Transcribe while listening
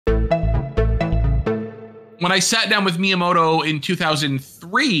when I sat down with Miyamoto in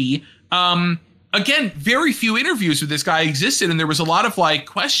 2003, again, very few interviews with this guy existed, and there was a lot of like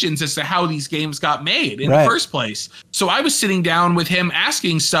questions as to how these games got made in the first place. So I was sitting down with him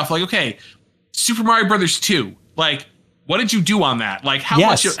asking stuff like, okay, Super Mario Brothers 2, like, what did you do on that? Like, how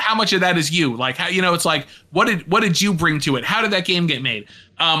much of that is you? Like, how, you know, it's like, what did you bring to it? How did that game get made?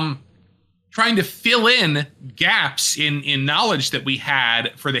 Trying to fill in gaps in knowledge that we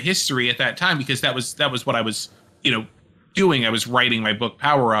had for the history at that time, because that was what I was, you know, doing. I was writing my book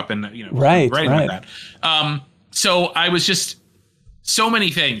Power Up, and you know, writing about that. So I was just so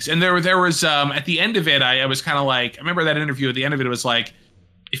many things, and there was at the end of it, I was kind of like, I remember that interview at the end of it. It was like,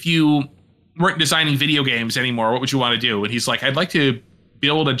 if you weren't designing video games anymore, what would you want to do? And he's like, I'd like to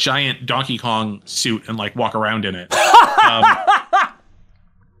build a giant Donkey Kong suit and like walk around in it.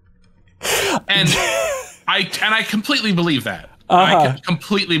 And I completely believe that. I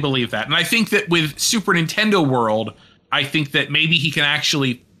completely believe that. And I think that with Super Nintendo World, I think that maybe he can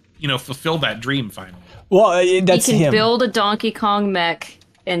actually, you know, fulfill that dream finally. Well, that's him. He can build a Donkey Kong mech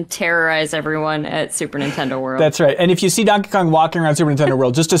and terrorize everyone at Super Nintendo World. That's right. And if you see Donkey Kong walking around Super Nintendo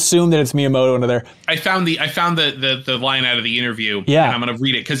World, just assume that it's Miyamoto under there. I found the line out of the interview. Yeah. And I'm going to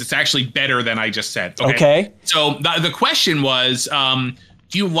read it because it's actually better than I just said. Okay. So the question was,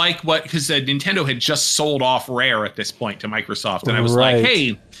 do you like what, because Nintendo had just sold off Rare at this point to Microsoft. And I was like,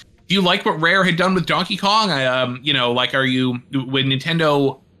 hey, do you like what Rare had done with Donkey Kong? You know, like, are you, when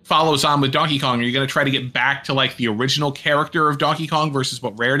Nintendo follows on with Donkey Kong, are you going to try to get back to like the original character of Donkey Kong versus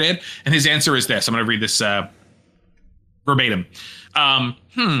what Rare did? And his answer is this. I'm going to read this verbatim.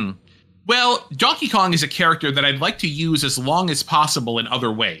 Well, Donkey Kong is a character that I'd like to use as long as possible in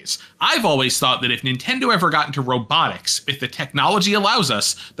other ways. I've always thought that if Nintendo ever got into robotics, if the technology allows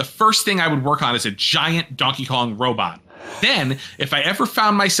us, the first thing I would work on is a giant Donkey Kong robot. Then, if I ever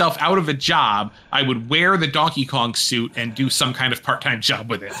found myself out of a job, I would wear the Donkey Kong suit and do some kind of part-time job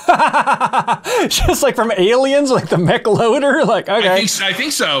with it. Just like from Aliens, like the mech loader? Like, okay. I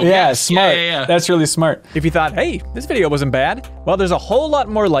think so. Yeah, smart. Yeah. That's really smart. If you thought, hey, this video wasn't bad, well, there's a whole lot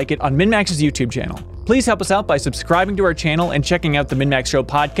more like it on MinMax's YouTube channel. Please help us out by subscribing to our channel and checking out the MinMax Show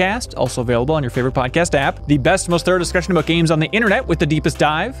podcast, also available on your favorite podcast app, the best, most thorough discussion about games on the internet with the deepest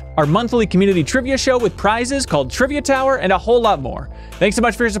dive, our monthly community trivia show with prizes called Trivia Tower, and a whole lot more. Thanks so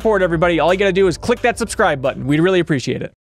much for your support, everybody. All you gotta do is click that subscribe button. We'd really appreciate it.